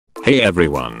Hey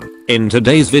everyone, in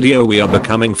today's video we are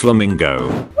becoming Flamingo.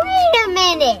 Wait a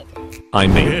minute! I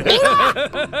mean...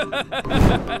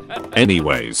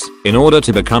 Anyways, in order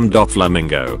to become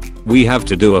Doflamingo, we have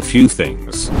to do a few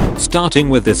things. Starting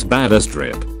with this badass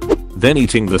drip. Then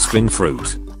eating the string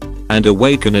fruit. And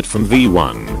awaken it from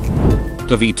V1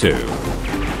 to V2.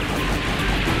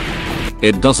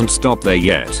 It doesn't stop there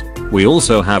yet. We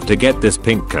also have to get this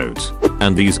pink coat.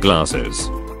 And these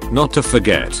glasses. Not to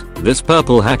forget, this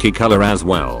purple hacky color as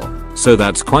well. So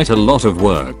that's quite a lot of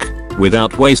work.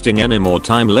 Without wasting any more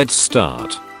time, let's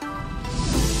start.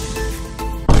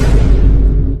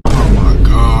 Oh my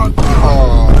god.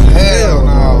 Oh hell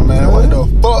no, man. What the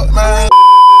fuck, man?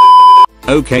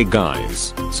 Okay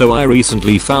guys, so I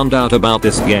recently found out about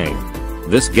this game.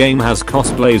 This game has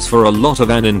cosplays for a lot of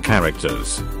anime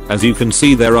characters. As you can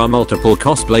see, there are multiple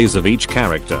cosplays of each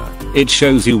character. It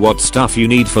shows you what stuff you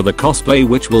need for the cosplay,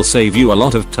 which will save you a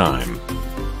lot of time.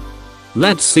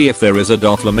 Let's see if there is a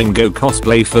Doflamingo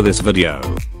cosplay for this video.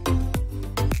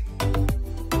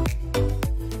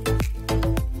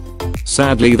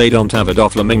 Sadly, they don't have a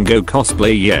Doflamingo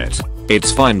cosplay yet.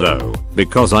 It's fine though,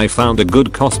 because I found a good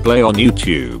cosplay on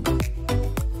YouTube.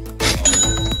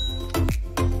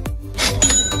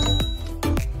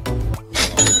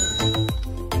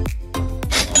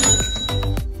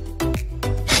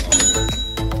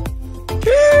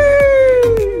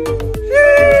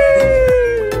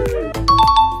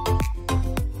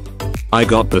 I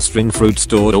got the string fruit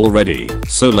stored already,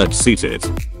 so let's eat it.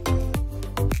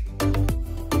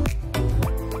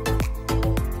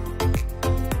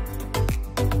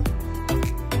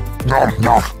 Nom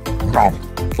nom nom.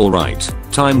 Alright,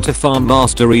 time to farm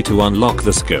mastery to unlock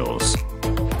the skills.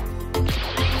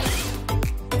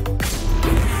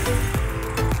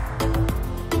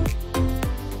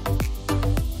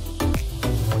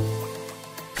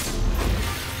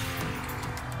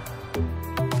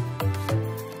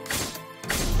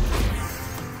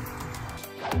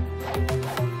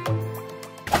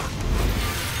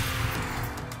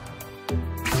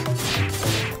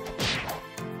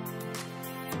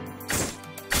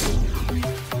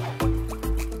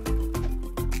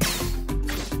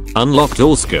 Unlocked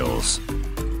all skills.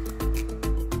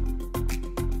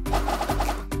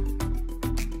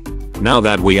 Now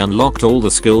that we unlocked all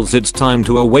the skills, it's time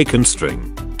to awaken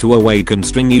string. To awaken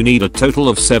string you need a total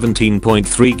of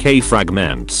 17.3k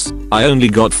fragments. I only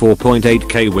got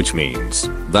 4.8k, which means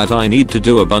that I need to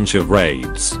do a bunch of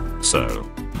raids. So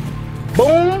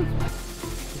Boom,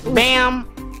 bam,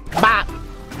 bop,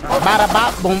 bada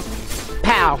bop, boom,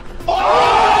 pow.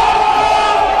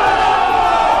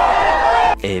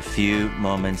 A few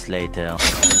moments later.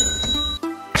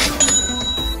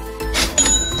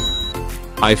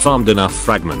 I farmed enough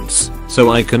fragments,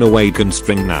 so I can awaken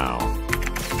string now.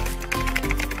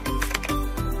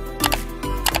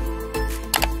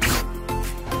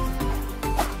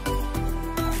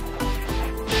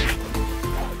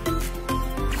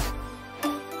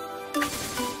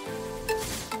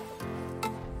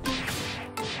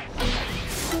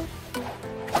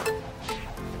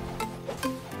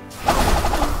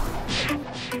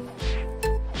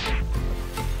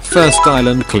 First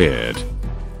island cleared.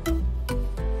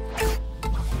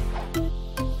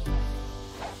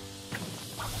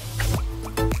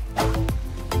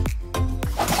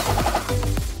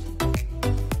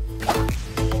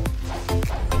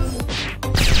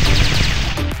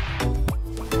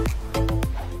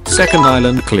 Second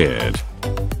island cleared.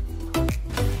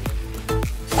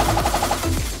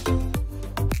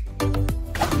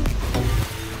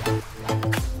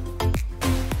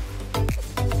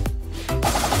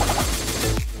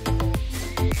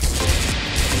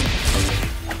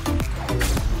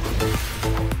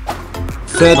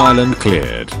 Third island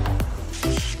cleared.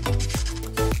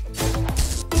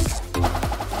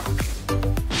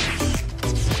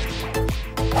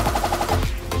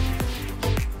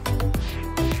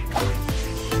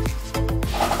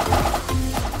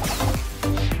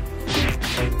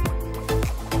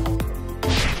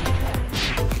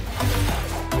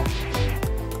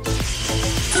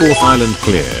 Fourth island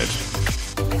cleared.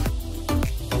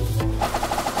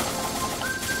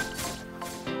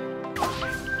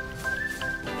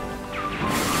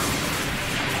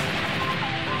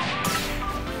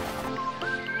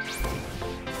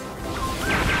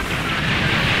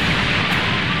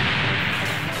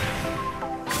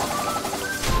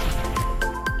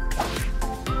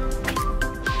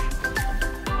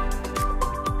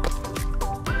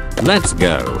 Let's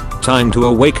go. Time to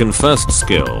awaken first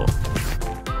skill.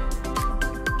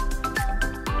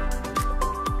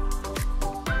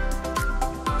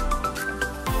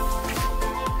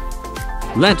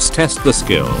 Let's test the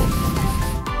skill.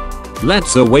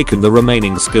 Let's awaken the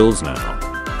remaining skills now.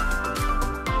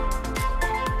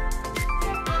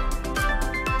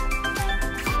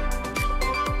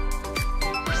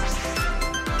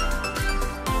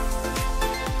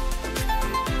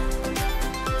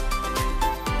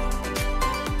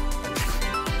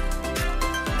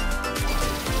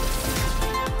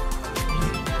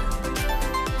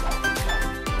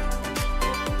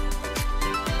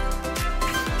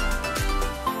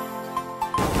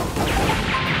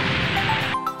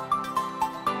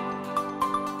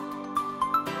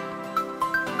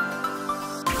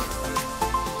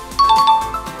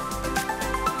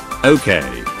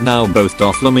 Okay, now both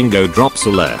Doflamingo drops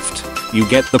are left. You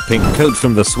get the pink coat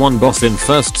from the swan boss in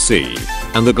first sea,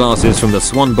 and the glasses from the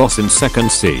swan boss in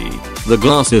second sea. The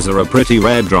glasses are a pretty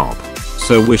rare drop,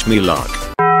 so wish me luck.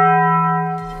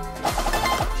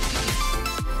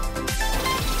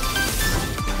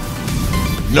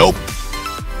 Nope.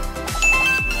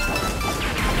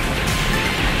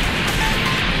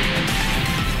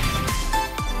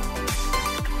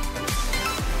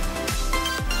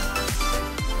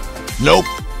 Nope.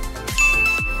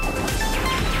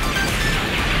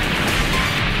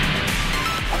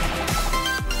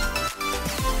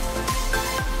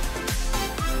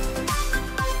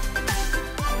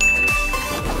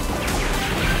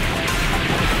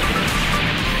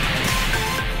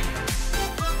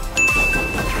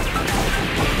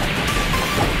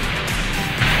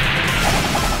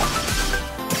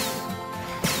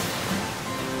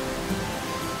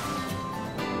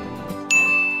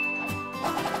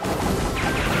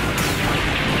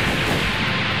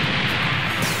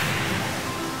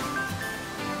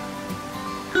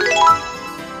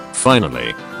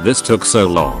 Finally, this took so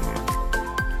long.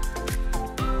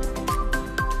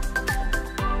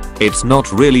 It's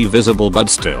not really visible,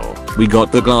 but still, we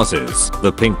got the glasses.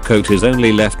 The pink coat is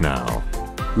only left now.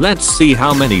 Let's see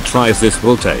how many tries this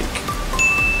will take.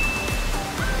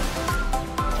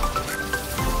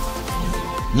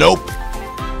 Nope.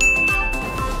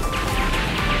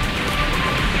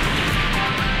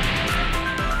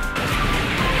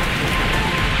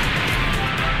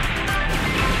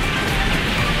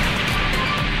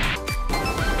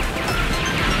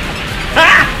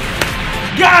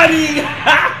 Got him!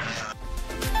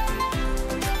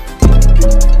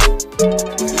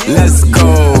 Let's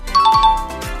go.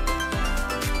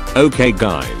 Okay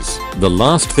guys, the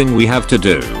last thing we have to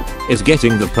do is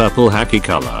getting the purple hacky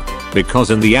color,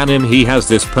 because in the anime he has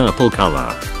this purple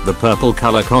color. The purple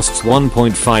color costs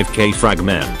 1.5k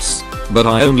fragments, but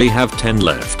I only have 10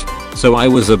 left, so I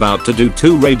was about to do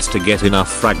 2 raids to get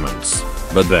enough fragments,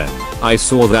 but then I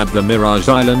saw that the Mirage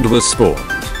Island was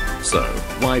spawned, so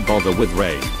why bother with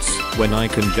raids when I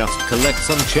can just collect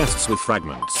some chests with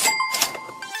fragments.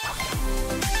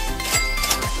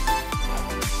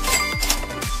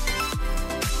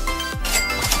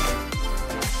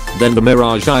 Then the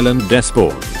Mirage Island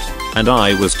despawned, and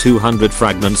I was 200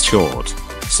 fragments short.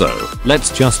 So,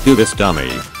 let's just do this dummy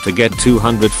to get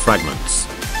 200 fragments.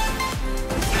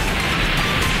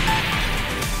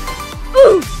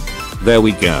 There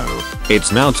we go.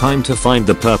 It's now time to find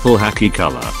the purple hacky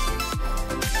color.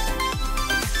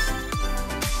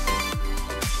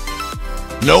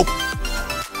 Nope.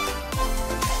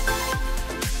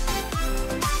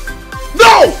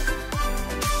 No!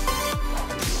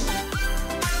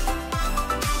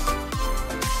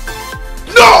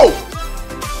 No!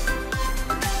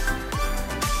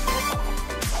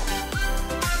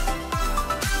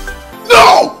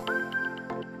 No!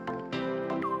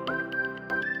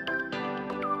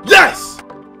 Yes!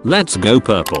 Let's go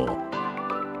purple.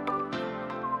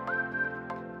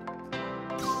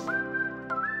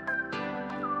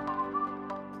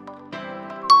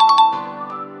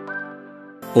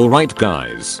 Alright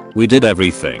guys, we did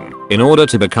everything in order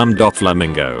to become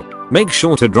Doflamingo. Make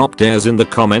sure to drop dares in the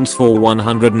comments for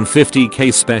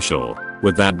 150k special.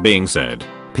 With that being said,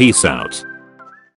 peace out.